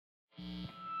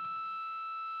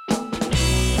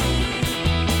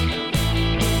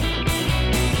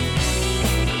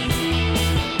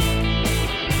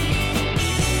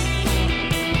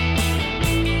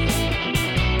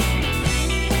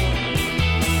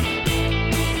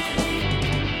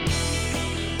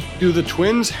Do the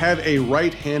Twins have a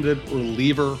right-handed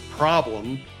reliever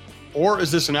problem, or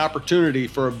is this an opportunity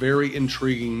for a very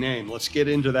intriguing name? Let's get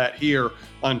into that here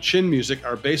on Chin Music,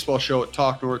 our baseball show at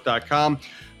TalkNorth.com.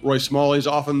 Roy Smalley is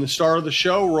often the star of the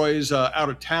show. Roy's out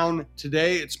of town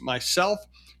today. It's myself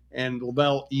and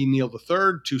Lavelle E. Neal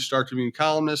III, two Star Tribune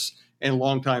columnists and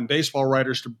longtime baseball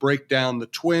writers to break down the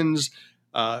Twins.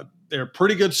 They're a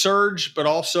pretty good surge, but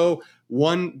also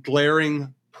one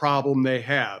glaring problem they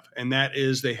have, and that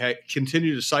is they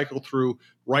continue to cycle through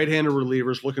right-handed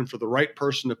relievers looking for the right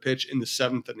person to pitch in the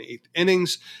 7th and 8th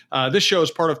innings. This show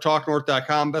is part of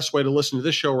TalkNorth.com. Best way to listen to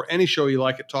this show or any show you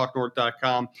like at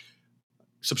TalkNorth.com.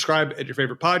 Subscribe at your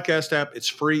favorite podcast app. It's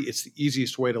free. It's the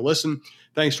easiest way to listen.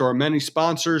 Thanks to our many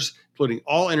sponsors, including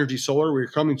All Energy Solar. We are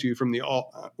coming to you from the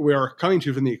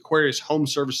Aquarius Home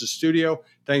Services studio.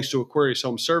 Thanks to Aquarius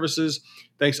Home Services.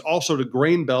 Thanks also to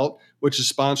Grain Belt, which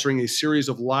is sponsoring a series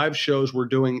of live shows we're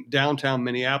doing downtown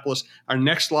Minneapolis. Our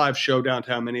next live show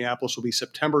downtown Minneapolis will be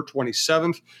September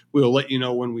 27th. We will let you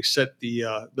know when we set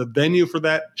the venue for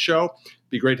that show.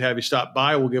 Be great to have you stop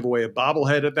by. We'll give away a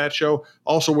bobblehead at that show.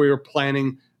 Also, we are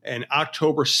planning an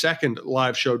October 2nd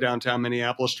live show downtown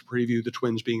Minneapolis to preview the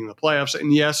Twins being in the playoffs.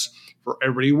 And yes, for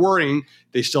everybody worrying,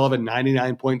 they still have a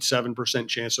 99.7%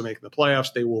 chance of making the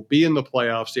playoffs. They will be in the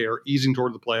playoffs. They are easing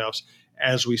toward the playoffs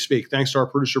as we speak. Thanks to our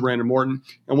producer, Brandon Morton.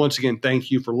 And once again,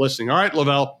 thank you for listening. All right,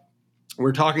 Lavelle,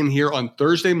 we're talking here on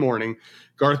Thursday morning.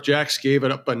 Garth Jacks gave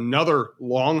it up another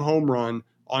long home run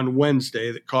on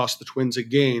Wednesday that cost the Twins a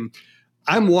game.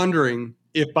 I'm wondering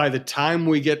if by the time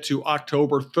we get to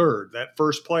October 3rd, that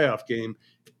first playoff game,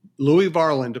 Louis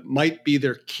Varland might be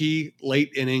their key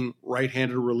late inning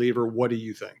right-handed reliever. What do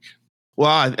you think? Well,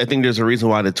 I think there's a reason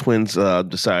why the Twins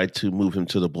decided to move him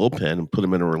to the bullpen and put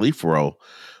him in a relief role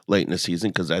late in the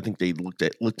season, because I think they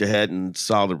looked ahead and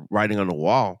saw the writing on the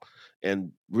wall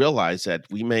and realized that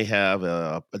we may have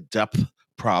a depth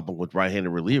problem with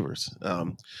right-handed relievers.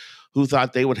 Who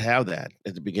thought they would have that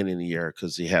at the beginning of the year,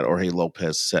 because he had Jorge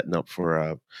Lopez setting up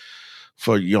for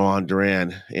Yohan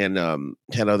Duran, and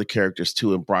had other characters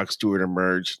too, and Brock Stewart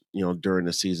emerged, during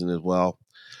the season as well.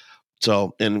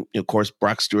 So, and of course,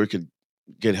 Brock Stewart could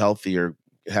get healthy or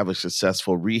have a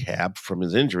successful rehab from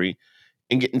his injury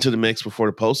and get into the mix before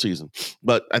the postseason.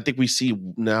 But I think we see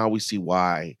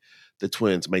why the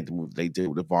Twins made the move they did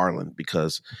with Varland,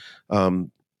 because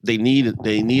they need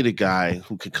a guy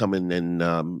who can come in and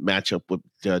match up with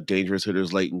dangerous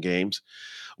hitters late in games.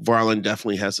 Varland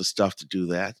definitely has the stuff to do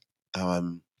that.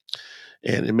 And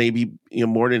it may be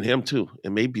more than him too.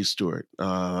 It may be Stewart.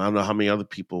 I don't know how many other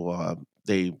people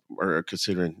they are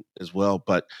considering as well,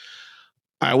 but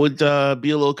I would be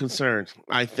a little concerned.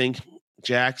 I think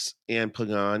Jacks and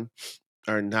Pagan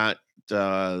are not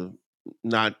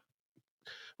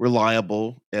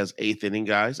reliable as 8th inning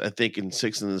guys. I think in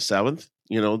 6th and the 7th,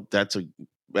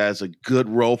 that's a good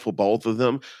role for both of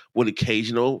them, with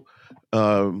occasional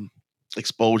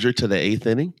exposure to the 8th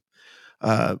inning.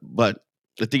 But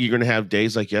I think you're going to have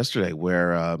days like yesterday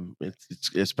where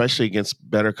it's especially against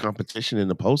better competition in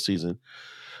the postseason,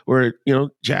 where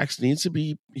Jacks needs to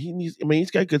be.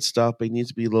 He's got good stuff, but he needs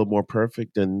to be a little more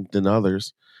perfect than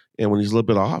others. And when he's a little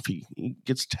bit off, he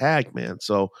gets tagged, man.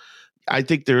 So I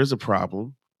think there is a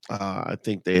problem. I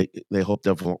think they hope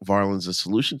that Varland's a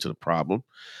solution to the problem.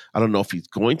 I don't know if he's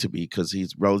going to be, because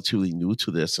he's relatively new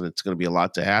to this, and it's going to be a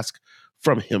lot to ask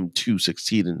from him to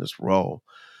succeed in this role.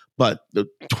 But the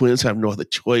Twins have no other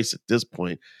choice at this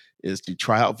point, is to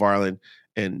try out Varland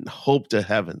and hope to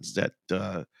heavens that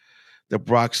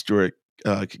Brock Stewart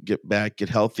could get back, get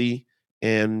healthy,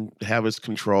 and have his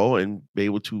control and be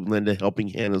able to lend a helping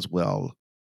hand as well.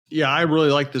 Yeah, I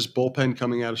really like this bullpen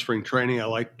coming out of spring training. I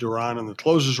like Duran in the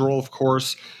closer's role, of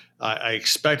course. I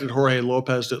expected Jorge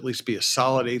Lopez to at least be a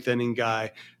solid 8th inning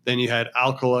guy. Then you had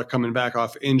Alcala coming back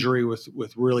off injury with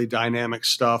really dynamic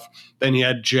stuff. Then you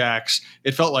had Jacks.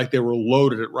 It felt like they were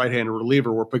loaded at right-handed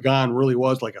reliever, where Pagan really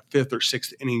was like a 5th or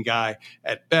 6th inning guy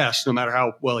at best, no matter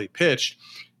how well he pitched.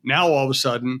 Now all of a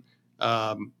sudden,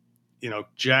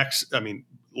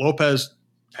 Lopez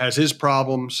has his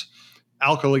problems.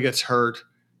 Alcala gets hurt.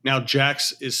 Now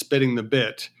Jacks is spitting the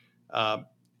bit.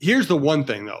 Here's the one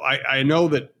thing, though. I know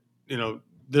that,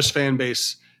 this fan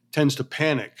base tends to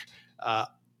panic.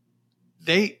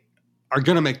 They are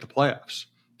going to make the playoffs.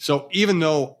 So even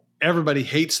though everybody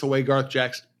hates the way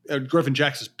Griffin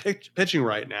Jacks is pitching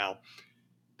right now,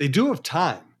 they do have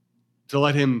time to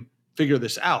let him figure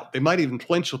this out. They might even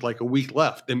clinch with like a week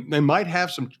left. They might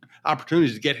have some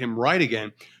opportunities to get him right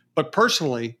again. But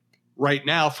personally, right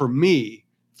now, for me,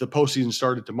 if the postseason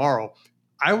started tomorrow,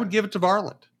 I would give it to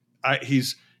Varland.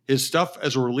 His stuff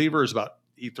as a reliever is about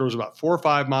He throws about 4 or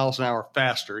 5 miles an hour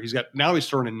faster. He's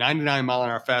throwing a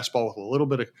 99-mile-an-hour fastball with a little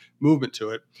bit of movement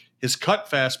to it. His cut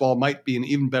fastball might be an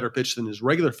even better pitch than his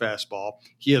regular fastball.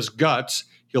 He has guts.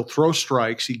 He'll throw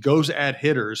strikes. He goes at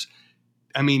hitters.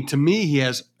 I mean, to me, he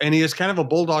has kind of a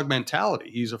bulldog mentality.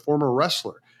 He's a former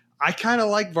wrestler. I kind of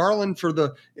like Varland for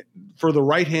the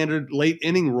right-handed late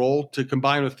inning role to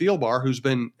combine with Thielbar, who's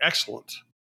been excellent.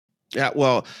 Yeah,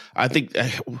 well, I think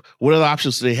what other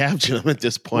options do they have, Jim? At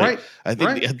this point, Right. I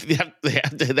think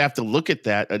they have to look at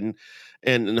that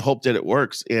and hope that it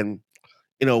works. And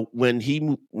when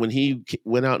he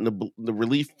went out in the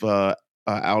relief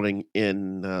outing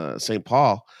in St.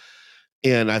 Paul,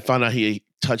 and I found out he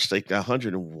touched like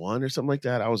 101 or something like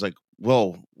that, I was like,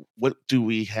 "Whoa, what do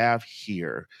we have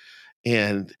here?"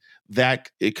 And that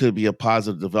it could be a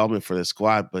positive development for the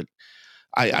squad, but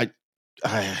I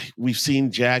we've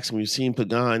seen Jackson, we've seen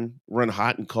Pagan run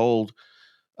hot and cold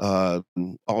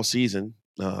all season.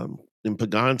 In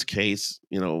Pagan's case,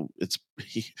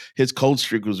 his cold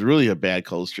streak was really a bad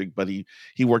cold streak, but he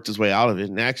worked his way out of it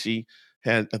and actually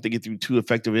I think he threw 2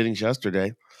 effective innings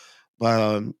yesterday.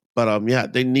 But yeah,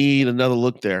 they need another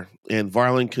look there, and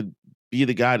Varland could be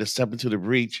the guy to step into the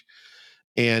breach.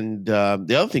 And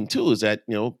the other thing too is that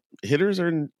hitters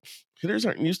aren't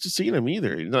used to seeing him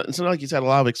either. It's not like he's had a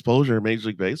lot of exposure in Major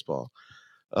League Baseball.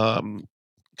 Coming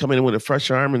in with a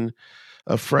fresh arm and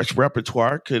a fresh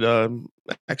repertoire could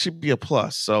actually be a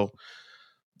plus. So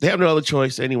they have no other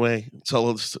choice anyway. So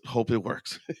let's hope it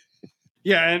works.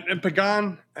 Yeah, and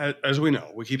Pagan, as we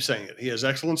know, we keep saying it, he has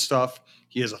excellent stuff.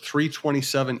 He has a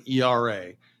 3.27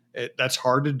 ERA. That's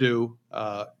hard to do,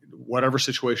 whatever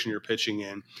situation you're pitching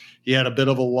in. He had a bit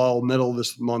of a lull middle of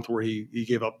this month where he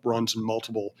gave up runs in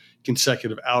multiple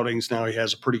consecutive outings. Now he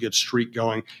has a pretty good streak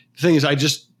going. The thing is,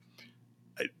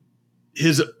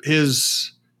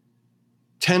 his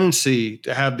tendency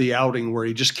to have the outing where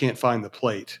he just can't find the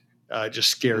plate just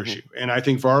scares you. And I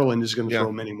think Varland is going to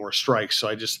throw many more strikes. So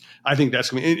I think that's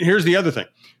going to be. Here's the other thing.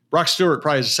 Brock Stewart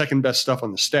probably has the second best stuff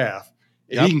on the staff.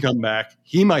 If he can come back,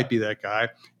 he might be that guy.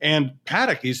 And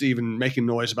Paddock, he's even making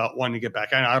noise about wanting to get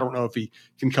back. I don't know if he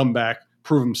can come back,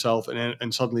 prove himself,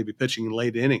 and suddenly be pitching in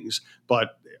late innings.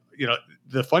 But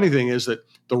the funny thing is that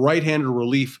the right-handed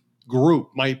relief group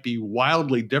might be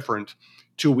wildly different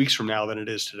 2 weeks from now than it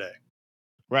is today.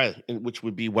 Right, which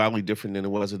would be wildly different than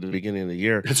it was at the beginning of the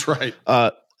year. That's right.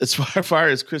 As far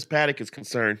as Chris Paddock is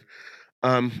concerned,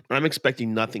 I'm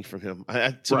expecting nothing from him.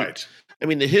 Right. I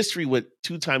mean, the history with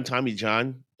 2-time Tommy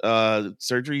John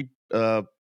surgery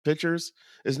pitchers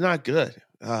is not good.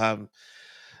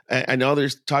 I know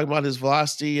there's talking about his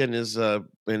velocity and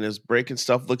his break and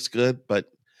stuff looks good, but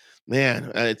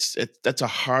man, it's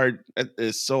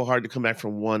so hard to come back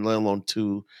from one, let alone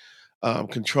two.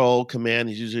 Control, command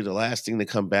is usually the last thing to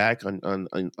come back on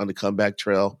the comeback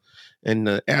trail.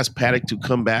 And ask Paddock to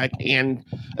come back and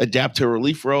adapt to a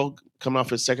relief role, come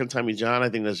off his second Tommy John, I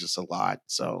think that's just a lot.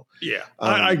 So yeah,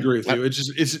 I agree with you.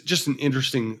 It's just an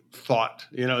interesting thought.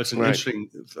 It's an interesting.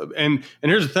 And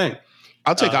here's the thing.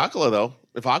 I'll take Alcala though.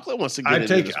 If Alcala wants to get I'd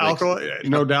take Alcala,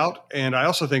 no doubt. And I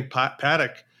also think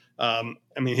Paddock.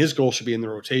 His goal should be in the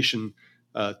rotation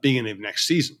beginning of next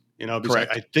season. Because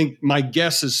I think my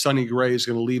guess is Sonny Gray is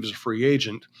going to leave as a free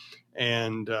agent,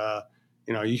 and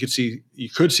you could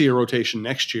see a rotation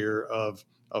next year of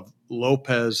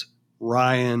Lopez,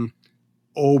 Ryan,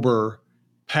 Ober,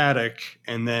 Paddock,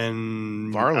 and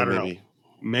then Varland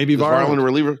maybe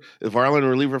Varland. Is Varland a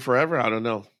reliever forever? I don't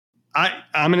know.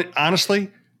 Honestly,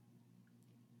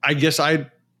 I guess I'd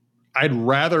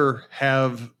rather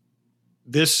have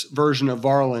this version of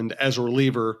Varland as a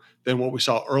reliever than what we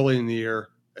saw early in the year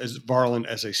as Varland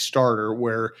as a starter,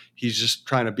 where he's just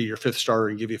trying to be your fifth starter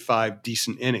and give you 5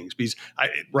 decent innings. Because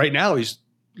right now he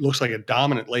looks like a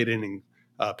dominant late inning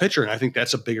pitcher, and I think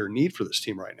that's a bigger need for this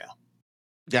team right now.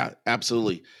 Yeah,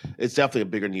 absolutely. It's definitely a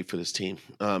bigger need for this team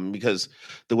because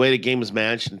the way the game is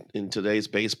managed in today's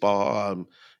baseball,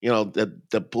 the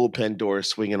bullpen door is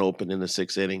swinging open in the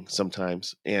 6th inning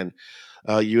sometimes, and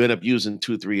you end up using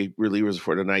 2-3 relievers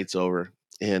before the night's over.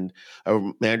 And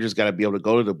our manager's got to be able to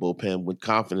go to the bullpen with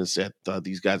confidence that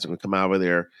these guys are going to come out of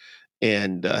there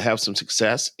and have some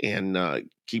success and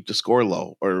keep the score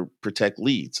low or protect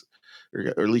leads or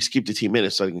at least keep the team in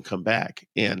it so they can come back.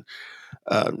 And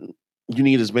you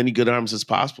need as many good arms as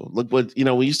possible. Look what,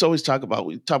 we used to always talk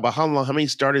about how many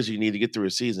starters you need to get through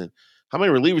a season. How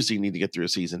many relievers do you need to get through a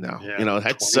season now? Yeah,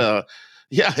 that's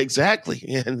yeah, exactly.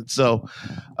 And so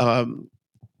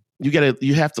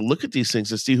you have to look at these things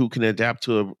to see who can adapt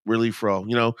to a relief role.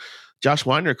 Josh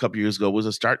Winder a couple years ago was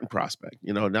a starting prospect.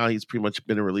 Now he's pretty much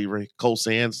been a reliever. Cole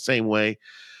Sands, same way.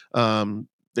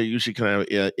 they're usually kind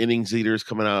of innings eaters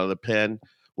coming out of the pen.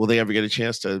 Will they ever get a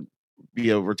chance to be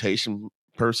a rotation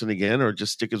person again, or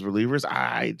just stick as relievers?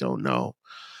 I don't know.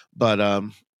 But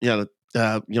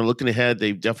looking ahead,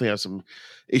 they definitely have some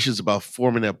issues about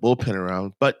forming that bullpen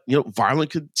around. But Varland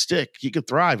could stick; he could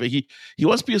thrive. He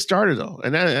wants to be a starter though,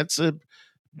 and that's a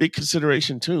big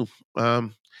consideration too.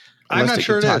 I'm Unless not they can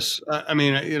sure it talk. is. I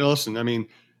mean, listen. I mean,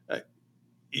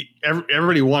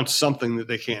 everybody wants something that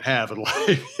they can't have in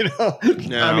life. I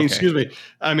Yeah, mean, okay. excuse me.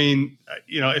 I mean,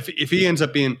 if he ends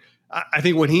up being, I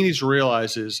think what he needs to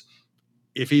realize is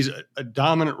if he's a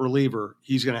dominant reliever,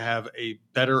 he's going to have a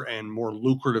better and more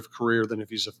lucrative career than if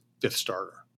he's a fifth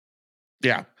starter.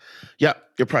 Yeah, yeah,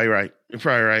 you're probably right. You're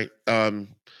probably right.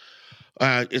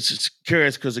 It's just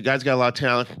curious because the guy's got a lot of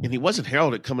talent, and he wasn't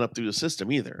heralded coming up through the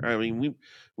system either. I mean,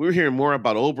 we were hearing more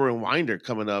about Ober and Winder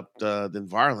coming up than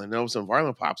Varland. Now, some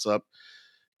Varland pops up,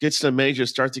 gets to the major,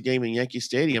 starts the game in Yankee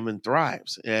Stadium, and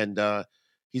thrives. And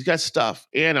he's got stuff,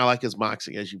 and I like his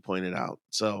moxie, as you pointed out.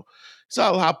 So it's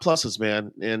a lot of pluses,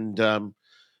 man. And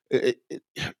it, it,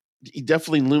 he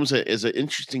definitely looms as an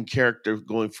interesting character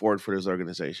going forward for this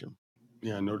organization.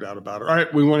 Yeah, no doubt about it. All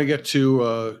right, we want to get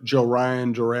to Joe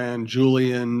Ryan, Duran,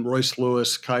 Julian, Royce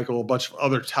Lewis, Keuchel, a bunch of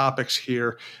other topics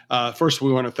here. First,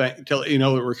 we want to tell you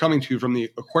know that we're coming to you from the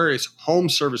Aquarius Home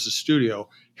Services studio.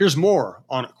 Here's more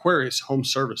on Aquarius Home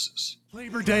Services.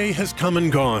 Labor Day has come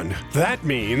and gone. That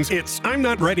means I'm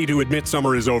not ready to admit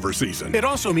summer is over season. It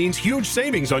also means huge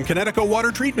savings on Connecticut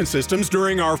water treatment systems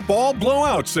during our fall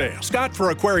blowout sale. Scott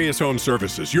for Aquarius Home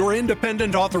Services, your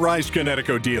independent authorized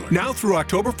Connecticut dealer. Now through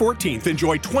October 14th,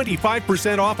 enjoy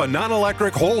 25% off a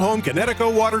non-electric whole home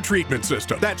Connecticut water treatment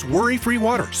system. That's worry-free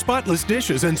water, spotless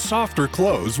dishes, and softer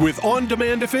clothes with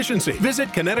on-demand efficiency. Visit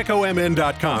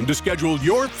ConnecticutMN.com to schedule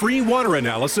your free water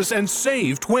analysis and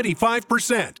save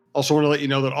 25%. Also want to let you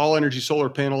know that all energy solar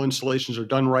panel installations are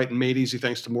done right and made easy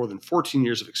thanks to more than 14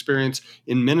 years of experience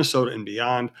in Minnesota and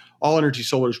beyond. All Energy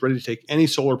Solar is ready to take any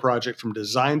solar project from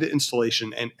design to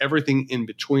installation and everything in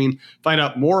between. Find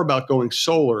out more about going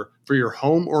solar for your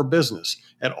home or business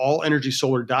at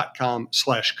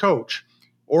allenergysolar.com/coach,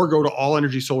 or go to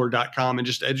allenergysolar.com and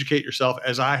just educate yourself,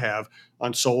 as I have,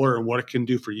 on solar and what it can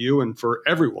do for you and for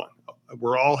everyone.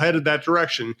 We're all headed that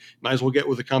direction. Might as well get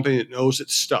with a company that knows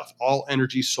its stuff.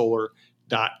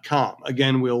 allenergysolar.com.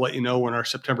 Again, we'll let you know when our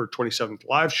September 27th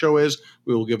live show is.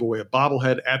 We will give away a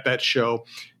bobblehead at that show.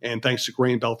 And thanks to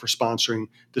Grain Belt for sponsoring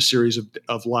the series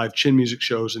of live chin music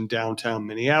shows in downtown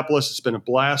Minneapolis. It's been a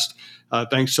blast.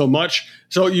 Thanks so much.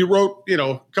 So you wrote,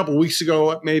 a couple weeks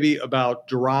ago maybe about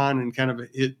Duran and kind of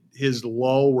his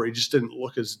lull where he just didn't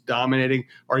look as dominating.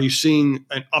 Are you seeing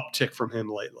an uptick from him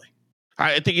lately?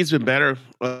 I think he's been better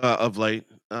of late.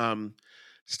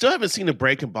 Still haven't seen a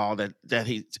breaking ball that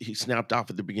he snapped off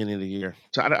at the beginning of the year.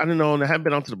 So I don't know, and I haven't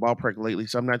been onto the ballpark lately,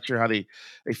 so I'm not sure how they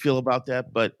feel about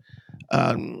that. But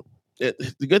the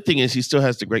good thing is he still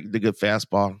has the good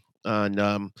fastball,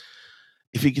 and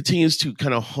if he continues to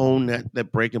kind of hone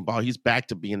that breaking ball, he's back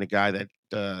to being the guy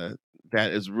that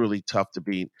is really tough to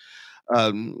beat.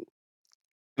 Um,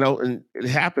 and it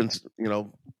happens.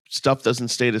 Stuff doesn't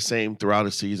stay the same throughout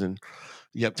a season.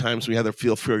 You have times we have to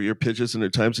feel for your pitches, and there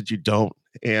are times that you don't.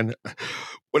 And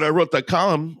when I wrote that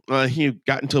column, he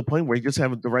got into a point where he just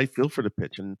having the right feel for the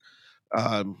pitch, and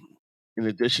um, in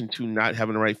addition to not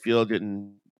having the right feel,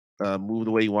 didn't move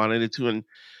the way he wanted it to. And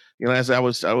as I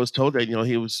was told that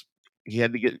he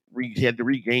had to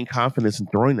regain confidence in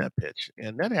throwing that pitch,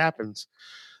 and that happens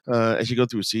as you go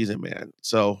through a season, man.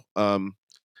 So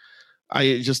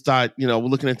I just thought,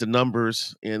 looking at the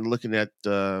numbers and looking at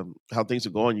how things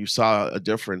are going, you saw a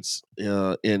difference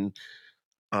in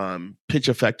pitch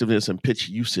effectiveness and pitch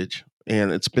usage,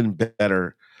 and it's been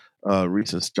better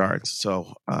recent starts.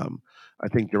 So I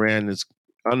think Duran is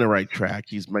on the right track.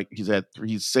 He's had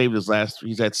saves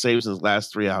in his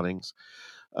last 3 outings.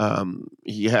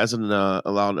 He hasn't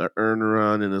allowed an earned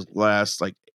run in his last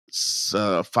 5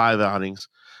 outings.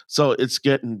 So it's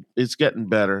getting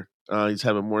better. He's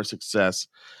having more success.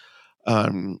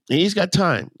 And he's got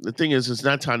time. The thing is, it's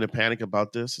not time to panic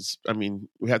about this.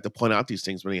 We have to point out these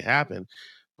things when they happen,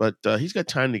 but he's got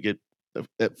time to get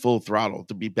at full throttle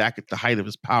to be back at the height of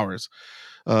his powers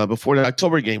before the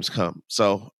October games come.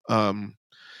 So,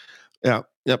 yeah,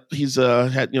 yep, he's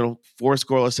had 4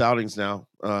 scoreless outings now.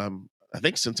 I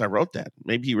think since I wrote that,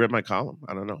 maybe he read my column.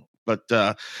 I don't know, but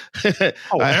I think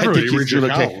Everybody he's reads your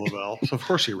doing okay. column, Lavelle, so of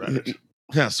course he read it.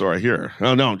 Yeah, sorry. Here.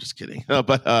 Oh no, I'm just kidding.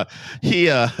 But he,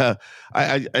 I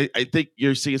think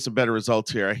you're seeing some better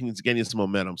results here. I think he's gaining some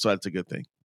momentum, so that's a good thing.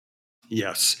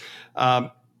 Yes,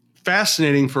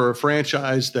 fascinating for a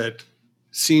franchise that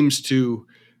seems to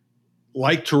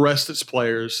like to rest its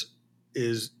players,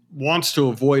 wants to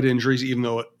avoid injuries, even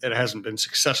though it hasn't been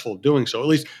successful doing so. At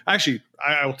least, actually,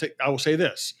 I will say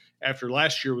this: after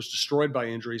last year was destroyed by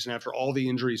injuries, and after all the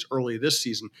injuries early this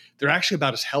season, they're actually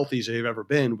about as healthy as they've ever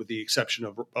been, with the exception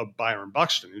of Byron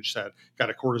Buxton, who just got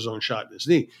a cortisone shot in his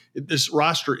knee. This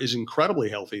roster is incredibly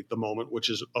healthy at the moment, which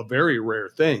is a very rare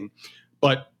thing,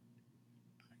 but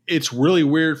it's really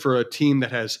weird for a team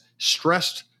that has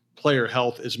stressed player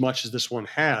health as much as this one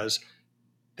has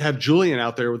to have Julian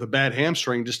out there with a bad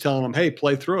hamstring just telling him, hey,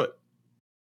 play through it.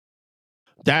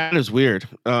 That is weird.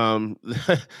 That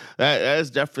is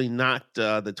definitely not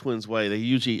the Twins' way. They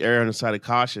usually err on the side of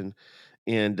caution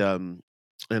and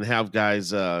have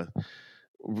guys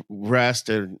rest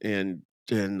and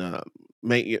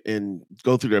and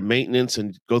go through their maintenance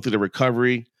and go through the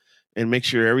recovery and make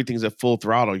sure everything's at full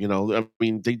throttle. I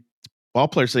mean, ball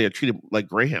players say are treated like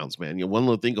greyhounds, man. One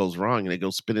little thing goes wrong and they go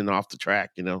spinning off the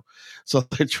track. So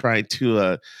they're trying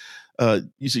to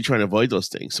usually trying to avoid those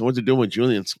things. So what they're doing with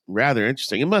Julian's rather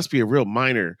interesting. It must be a real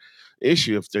minor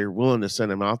issue if they're willing to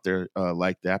send him out there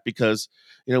like that, because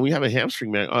we have a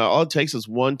hamstring, man. All it takes is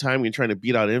one time you're trying to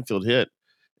beat out an infield hit,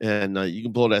 and you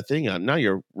can blow that thing out. Now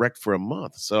you're wrecked for a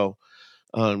month. So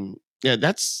yeah,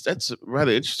 that's a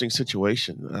rather interesting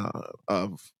situation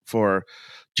for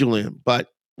Julian. But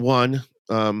one,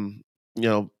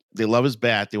 they love his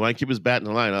bat. They want to keep his bat in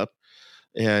the lineup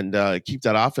and keep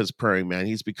that offense purring, man.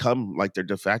 He's become like their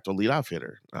de facto leadoff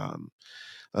hitter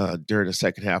during the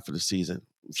second half of the season.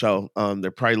 So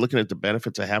they're probably looking at the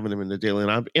benefits of having him in the daily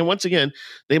lineup. And once again,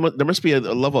 there must be a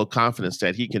level of confidence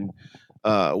that he can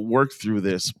work through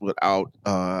this without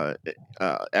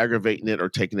aggravating it or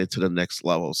taking it to the next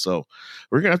level. So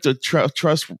we're going to have to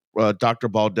trust Dr.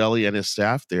 Baldelli and his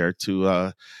staff there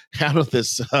to handle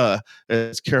this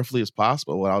as carefully as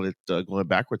possible without it going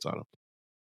backwards on him.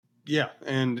 Yeah,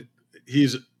 and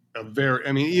he's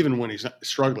even when he's not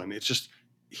struggling, it's just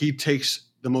he takes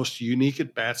the most unique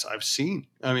at bats I've seen.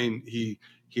 I mean,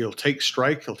 he'll take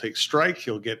strike, he'll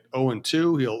get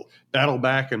 0-2, he'll battle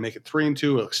back and make it 3-2,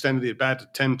 he'll extend the at bat to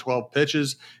 10, 12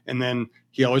 pitches, and then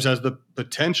he always has the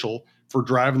potential for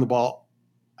driving the ball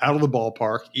out of the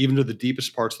ballpark, even to the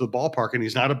deepest parts of the ballpark, and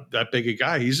he's not that big a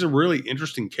guy. He's a really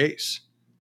interesting case.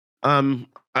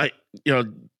 I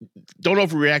don't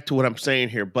overreact to what I'm saying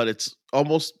here, but it's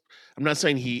almost, I'm not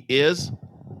saying he is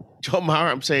Joe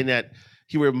Mauer. I'm saying that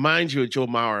he reminds you of Joe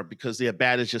Mauer because the at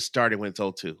bat is just starting when it's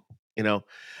 0-2.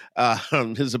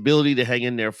 His ability to hang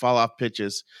in there, fall off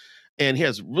pitches, and he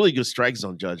has really good strike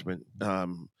zone judgment.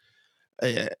 I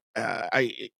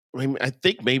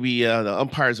think maybe the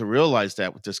umpires have realized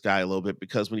that with this guy a little bit,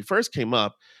 because when he first came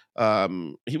up,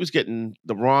 he was getting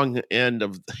the wrong end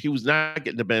he was not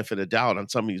getting the benefit of doubt on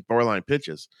some of these borderline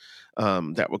pitches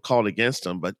that were called against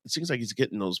him. But it seems like he's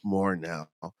getting those more now.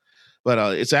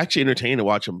 But it's actually entertaining to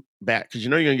watch him bat, because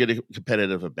you're going to get a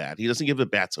competitive at bat. He doesn't give the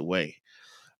bats away.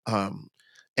 And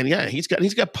yeah, he's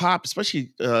got pop,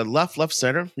 especially left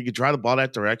center. He could drive the ball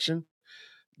that direction.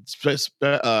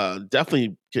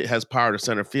 Definitely has power to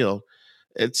center field.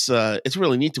 It's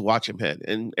really neat to watch him hit.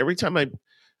 And every time I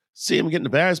see him get in the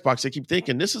batter's box, I keep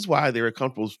thinking this is why they were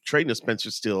comfortable trading to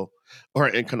Spencer Steele or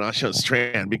Encarnacion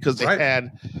Strand, because they had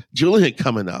Julian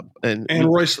coming up and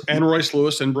Royce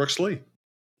Lewis and Brooks Lee.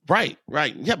 Right.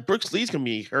 Yeah, Brooks Lee's gonna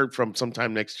be heard from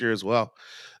sometime next year as well.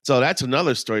 So that's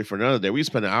another story for another day. We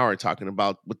spent an hour talking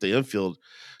about what the infield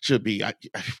should be.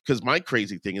 Because my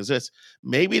crazy thing is this: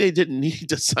 maybe they didn't need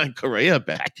to sign Correa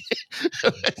back.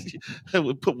 Find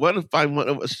one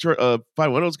of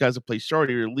those guys to play short,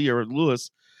 either Lee or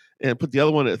Lewis, and put the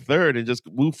other one at third, and just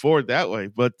move forward that way.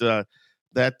 But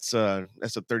that's a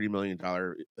 $30 million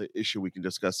issue we can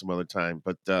discuss some other time.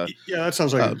 But yeah, that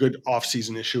sounds like a good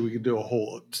off-season issue. We could do a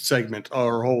whole segment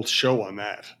or a whole show on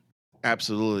that.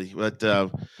 Absolutely. But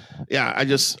yeah,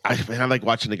 I like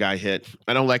watching the guy hit.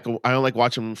 I don't like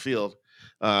watching him in the field.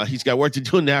 He's got work to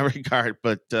do in that regard.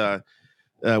 But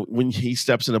when he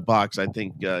steps in the box, I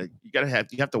think you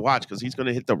have to watch, because he's going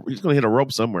to hit a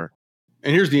rope somewhere.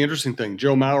 And here's the interesting thing.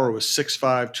 Joe Mauer was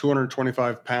 6'5",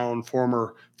 225-pound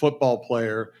former football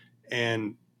player,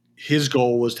 and his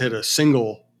goal was to hit a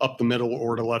single up the middle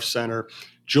or to left center.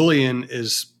 Julian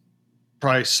is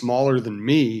probably smaller than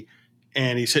me,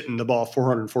 and he's hitting the ball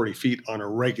 440 feet on a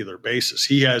regular basis.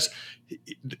 He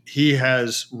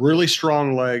has really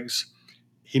strong legs.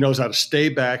 He knows how to stay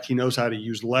back. He knows how to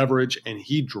use leverage, and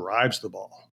he drives the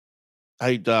ball.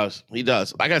 He does.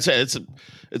 Like I said,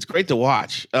 it's great to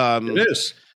watch. It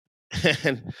is.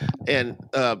 And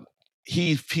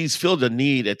he's filled a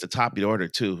need at the top of the order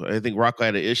too. I think Rocco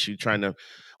had an issue trying to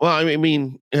Well,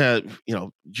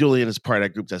 Julian is part of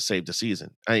that group that saved the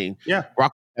season. I mean, Yeah.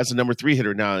 Rock has the number 3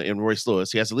 hitter now in Royce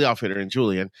Lewis. He has a leadoff hitter in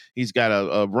Julian. He's got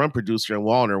a run producer in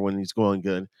Wallner when he's going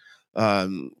good.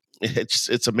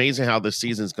 It's amazing how the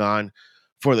season's gone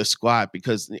for the squad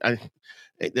because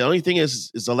the only thing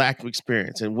is the lack of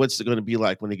experience and what's it going to be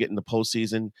like when they get in the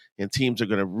postseason and teams are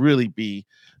going to really be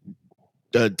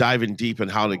diving deep in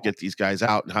how to get these guys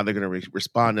out and how they're going to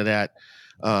respond to that.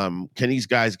 Can these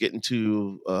guys get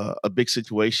into a big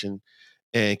situation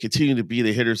and continue to be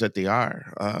the hitters that they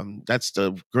are? That's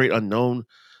the great unknown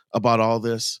about all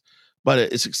this. But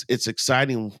it's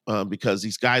exciting because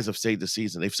these guys have saved the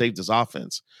season. They've saved this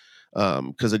offense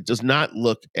because it does not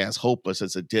look as hopeless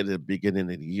as it did at the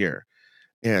beginning of the year.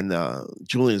 And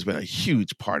Julian's been a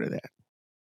huge part of that.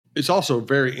 It's also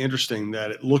very interesting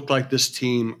that it looked like this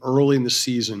team early in the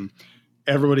season,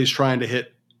 everybody's trying to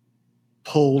hit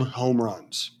pulled home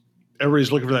runs.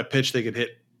 Everybody's looking for that pitch they could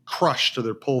hit crushed to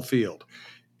their pull field.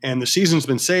 And the season's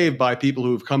been saved by people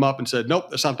who've come up and said, nope,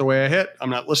 that's not the way I hit. I'm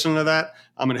not listening to that.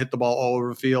 I'm going to hit the ball all over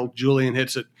the field. Julian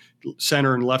hits it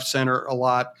center and left center a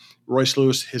lot. Royce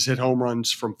Lewis has hit home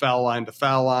runs from foul line to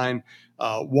foul line.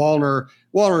 Wallner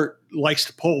likes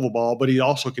to pull the ball, but he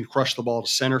also can crush the ball to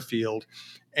center field.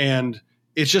 And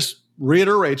it just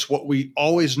reiterates what we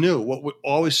always knew, what we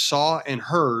always saw and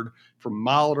heard from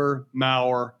Mauer,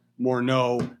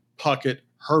 Morneau, Puckett,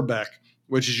 Herbeck,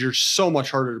 which is you're so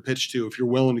much harder to pitch to if you're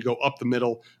willing to go up the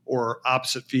middle or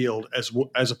opposite field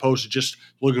as opposed to just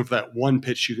looking for that one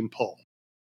pitch you can pull.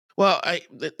 Well,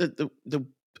 the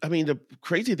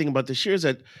crazy thing about this year is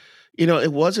that,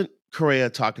 it wasn't Correa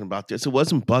talking about this. It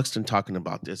wasn't Buxton talking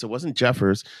about this. It wasn't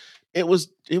Jeffers. It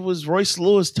was Royce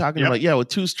Lewis talking about, with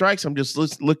 2 strikes, I'm just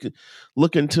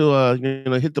looking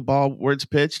to hit the ball where it's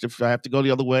pitched. If I have to go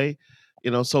the other way,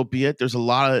 so be it. There's a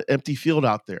lot of empty field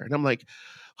out there. And I'm like,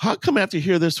 how come I have to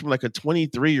hear this from like a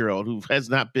 23-year-old who has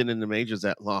not been in the majors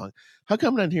that long? How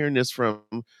come I'm not hearing this from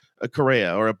a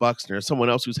Correa or a Buxton or someone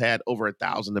else who's had over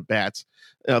 1,000 at bats,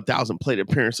 1,000 plate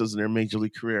appearances in their major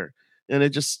league career? And it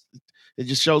just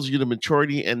shows you the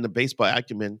maturity and the baseball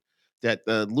acumen that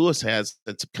Lewis has.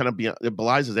 That's kind of it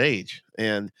belies his age,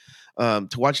 and to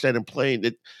watch that in play,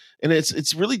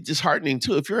 it's really disheartening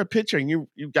too. If you're a pitcher and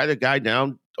you've got a guy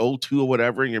down 0-2 or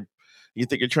whatever, and you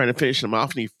think you're trying to finish him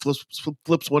off, and he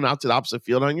flips one out to the opposite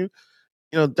field on you,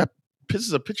 that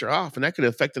pisses a pitcher off, and that could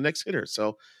affect the next hitter.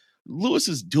 So Lewis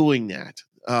is doing that.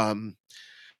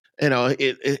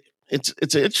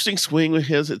 It's an interesting swing with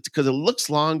his because it looks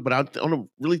long, but I don't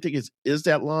really think it is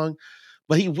that long.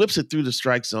 But he whips it through the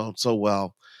strike zone so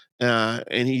well,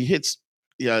 and he hits.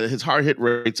 His hard hit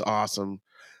rate's awesome,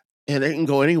 and it can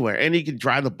go anywhere, and he can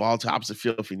drive the ball to opposite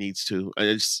field if he needs to.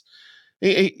 And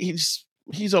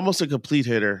he's almost a complete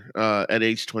hitter at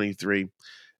age 23,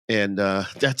 and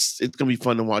it's going to be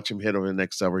fun to watch him hit over the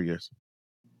next several years.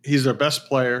 He's their best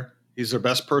player. He's their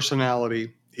best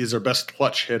personality. He's their best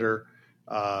clutch hitter.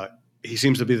 He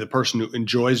seems to be the person who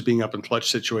enjoys being up in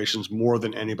clutch situations more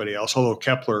than anybody else. Although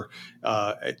Kepler,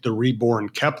 the reborn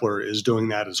Kepler, is doing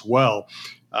that as well.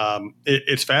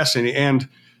 It's fascinating, and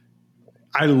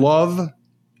I love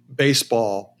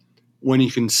baseball when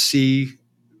you can see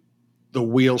the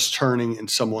wheels turning in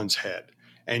someone's head.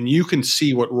 And you can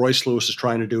see what Royce Lewis is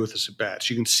trying to do with his at-bats.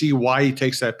 You can see why he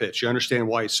takes that pitch. You understand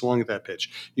why he swung at that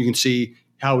pitch. You can see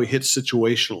how he hits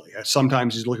situationally.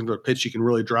 Sometimes he's looking for a pitch he can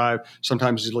really drive.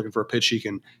 Sometimes he's looking for a pitch he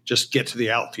can just get to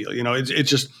the outfield. It's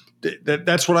just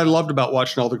that's what I loved about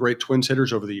watching all the great Twins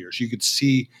hitters over the years. You could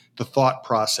see the thought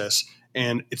process,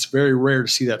 and it's very rare to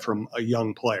see that from a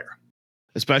young player.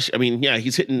 Especially,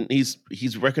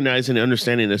 he's recognizing and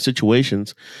understanding the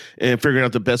situations and figuring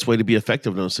out the best way to be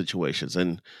effective in those situations.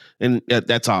 And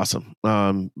that's awesome.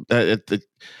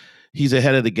 He's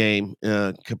ahead of the game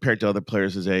compared to other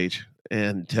players his age.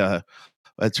 And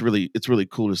it's really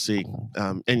cool to see.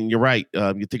 And you're right.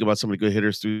 You think about some of the good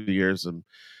hitters through the years.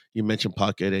 You mentioned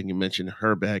Puckett and you mentioned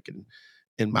Herbeck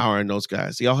and Mauer and those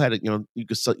guys. They all had it. You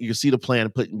could see the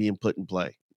plan being put in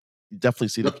play. You definitely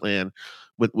see the plan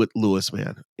with Lewis,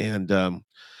 man. And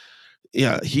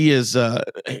he is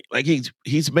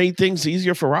he's made things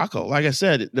easier for Rocco. Like I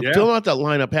said, filling out that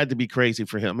lineup had to be crazy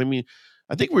for him.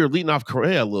 I think we were leading off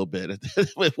Correa a little bit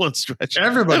at one stretch.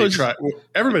 Everybody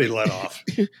let off.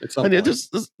 This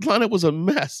lineup was a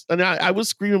mess. And I was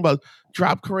screaming about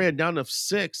drop Correa down to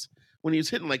 6 when he was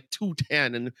hitting like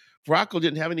 210, and Rocco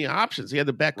didn't have any options. He had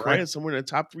to back Correa somewhere in the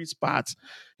top 3 spots.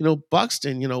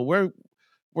 Buxton,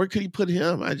 where could he put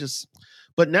him?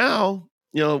 But now,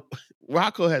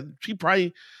 Rocco he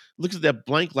probably looks at that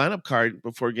blank lineup card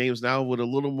before games now with a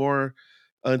little more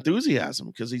enthusiasm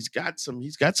because he's got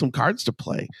some cards to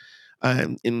play.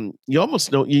 And you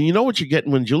almost know you know what you're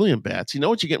getting when Julian bats. You know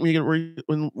what you get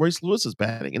when Royce Lewis is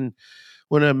batting. And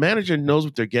when a manager knows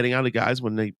what they're getting out of guys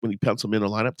when he pencils them in a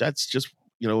lineup, that's just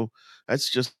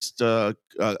a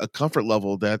comfort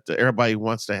level that everybody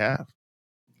wants to have.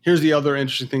 Here's the other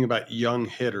interesting thing about young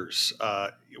hitters.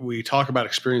 We talk about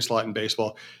experience a lot in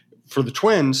baseball. For the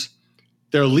Twins,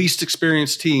 their least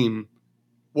experienced team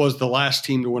was the last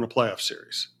team to win a playoff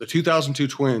series. The 2002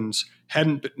 Twins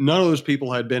none of those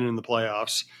people had been in the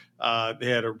playoffs. They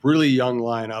had a really young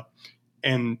lineup,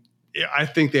 and I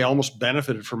think they almost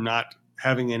benefited from not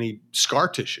having any scar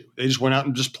tissue. They just went out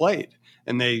and just played,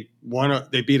 and they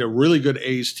beat a really good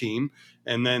A's team,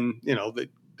 and then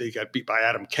they got beat by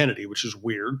Adam Kennedy, which is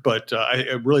weird. But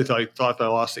I really thought they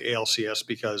lost the ALCS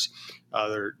because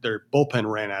their bullpen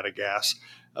ran out of gas.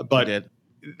 But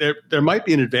there might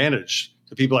be an advantage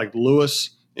to people like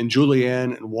Lewis and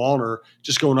Julian and Wallner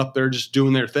just going up there, just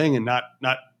doing their thing and not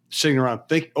sitting around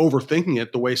overthinking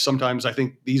it the way sometimes I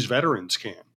think these veterans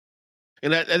can.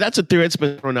 And that's a theory that's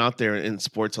been thrown out there in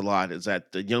sports a lot, is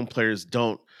that the young players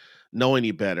don't know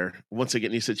any better once they get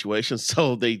in these situations.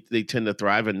 So they tend to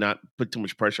thrive and not put too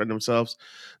much pressure on themselves.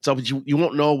 So but you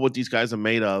won't know what these guys are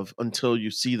made of until you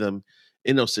see them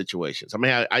in those situations. I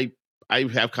mean, I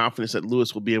have confidence that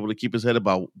Lewis will be able to keep his head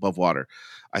above water.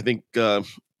 I think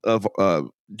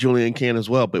Julian can as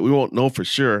well, but we won't know for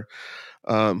sure.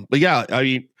 But yeah, I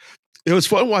mean, it was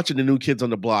fun watching the new kids on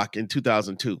the block in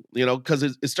 2002, because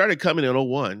it started coming in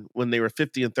 2001 when they were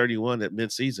 50 and 31 at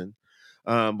midseason,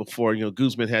 before,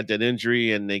 Guzman had that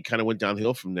injury and they kind of went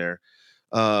downhill from there.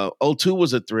 2002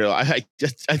 was a thrill. I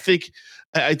think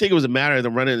it was a matter of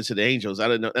them running into the Angels. I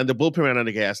don't know. And the bullpen ran out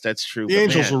of gas. That's true. The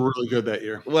Angels were really good that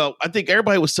year. Well, I think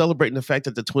everybody was celebrating the fact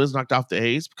that the Twins knocked off the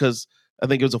A's, because I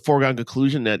think it was a foregone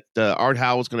conclusion that Art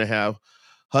Howe was going to have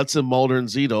Hudson, Mulder, and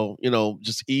Zito,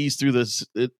 just ease through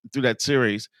that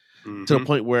series, to the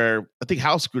point where I think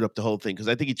Howe screwed up the whole thing, because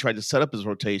I think he tried to set up his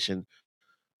rotation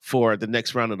for the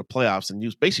next round of the playoffs and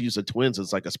basically used the Twins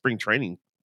as like a spring training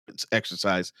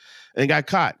exercise, and got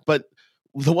caught. But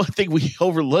the one thing we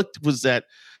overlooked was that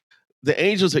the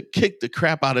Angels had kicked the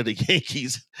crap out of the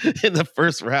Yankees in the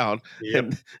first round.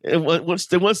 Yep. And once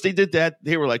they did that,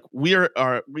 they were like, we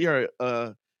are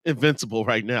invincible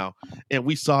right now. And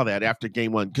we saw that after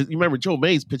game one. Because you remember Joe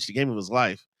Mays pitched the game of his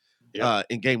life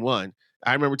in game one.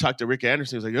 I remember talking to Rick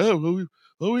Anderson. He was like,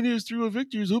 all we need is 3 more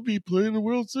victories. We'll be playing the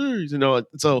World Series.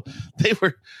 So they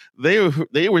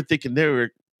were thinking they were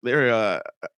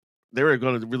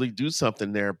going to really do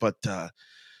something there. But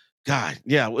God,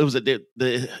 yeah, it was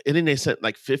the inning they sent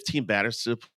like 15 batters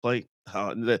to the plate.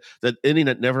 The inning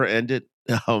that never ended.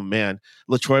 Oh man,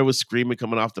 LaTroy was screaming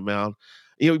coming off the mound.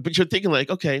 But you're thinking like,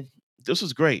 okay, this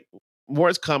was great. More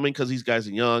is coming because these guys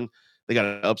are young. They got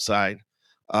an upside.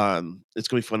 It's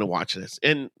gonna be fun to watch this.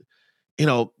 And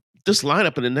this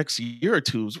lineup in the next year or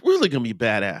two is really gonna be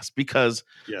badass because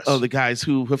of the guys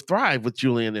who have thrived with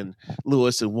Julian and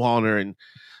Lewis and Wallner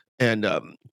and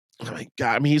oh my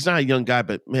God, I mean, he's not a young guy,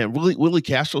 but man, Willie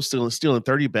Castro stealing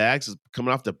 30 bags is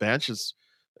coming off the bench is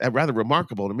rather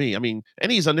remarkable to me. I mean,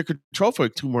 and he's under control for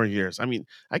 2 more years. I mean,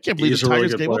 I can't believe the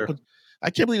Tigers gave up. I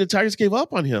can't believe the Tigers gave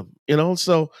up on him.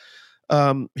 So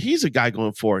he's a guy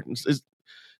going forward.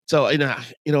 So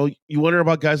you wonder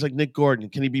about guys like Nick Gordon.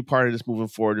 Can he be part of this moving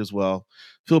forward as well?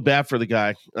 Feel bad for the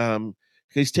guy.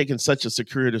 He's taken such a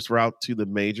circuitous route to the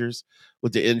majors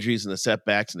with the injuries and the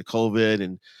setbacks and the COVID.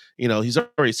 And, he's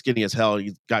already skinny as hell.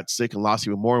 He got sick and lost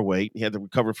even more weight. He had to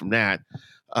recover from that.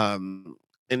 And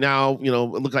now, it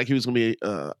looked like he was going to be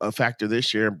a factor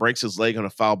this year and breaks his leg on a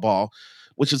foul ball,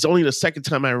 which is only the second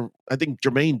time I think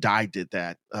Jermaine Dye did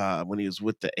that when he was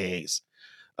with the A's.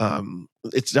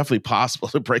 It's definitely possible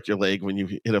to break your leg when you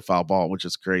hit a foul ball, which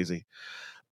is crazy.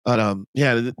 But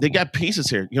they got pieces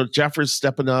here. Jeffers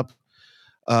stepping up.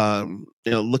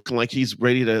 Looking like he's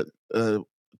ready to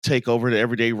take over the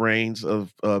everyday reins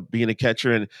of being a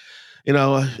catcher. And,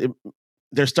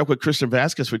 they're stuck with Christian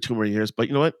Vasquez for 2 more years. But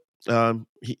you know what?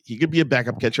 He could be a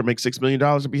backup catcher, make $6 million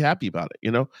and be happy about it,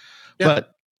 Yeah.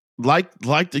 But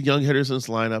like the young hitters in this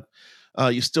lineup,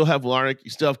 you still have Larnach, you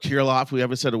still have Kirilloff. We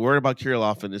haven't said a word about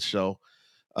Kirilloff in this show.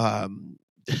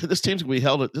 This team's gonna be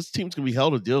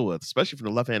hell to deal with, especially from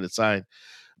the left-handed side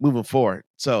moving forward.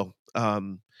 So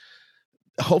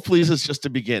hopefully this is just the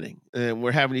beginning, and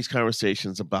we're having these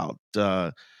conversations about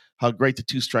how great the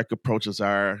 2-strike approaches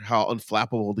are, how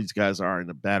unflappable these guys are in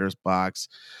the batter's box,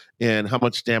 and how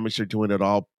much damage they're doing at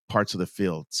all parts of the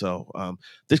field. So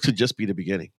this could just be the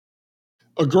beginning.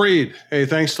 Agreed. Hey,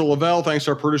 thanks to Lavelle. Thanks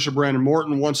to our producer, Brandon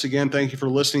Morton. Once again, thank you for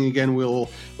listening. Again, we'll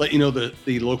let you know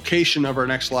the location of our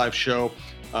next live show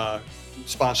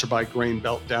sponsored by Grain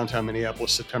Belt, downtown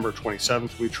Minneapolis, September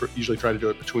 27th. We usually try to do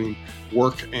it between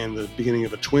work and the beginning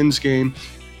of a Twins game.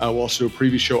 We'll also do a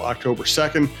preview show October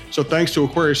 2nd. So thanks to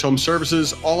Aquarius Home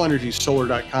Services,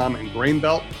 allenergysolar.com, and Grain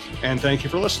Belt. And thank you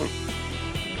for listening.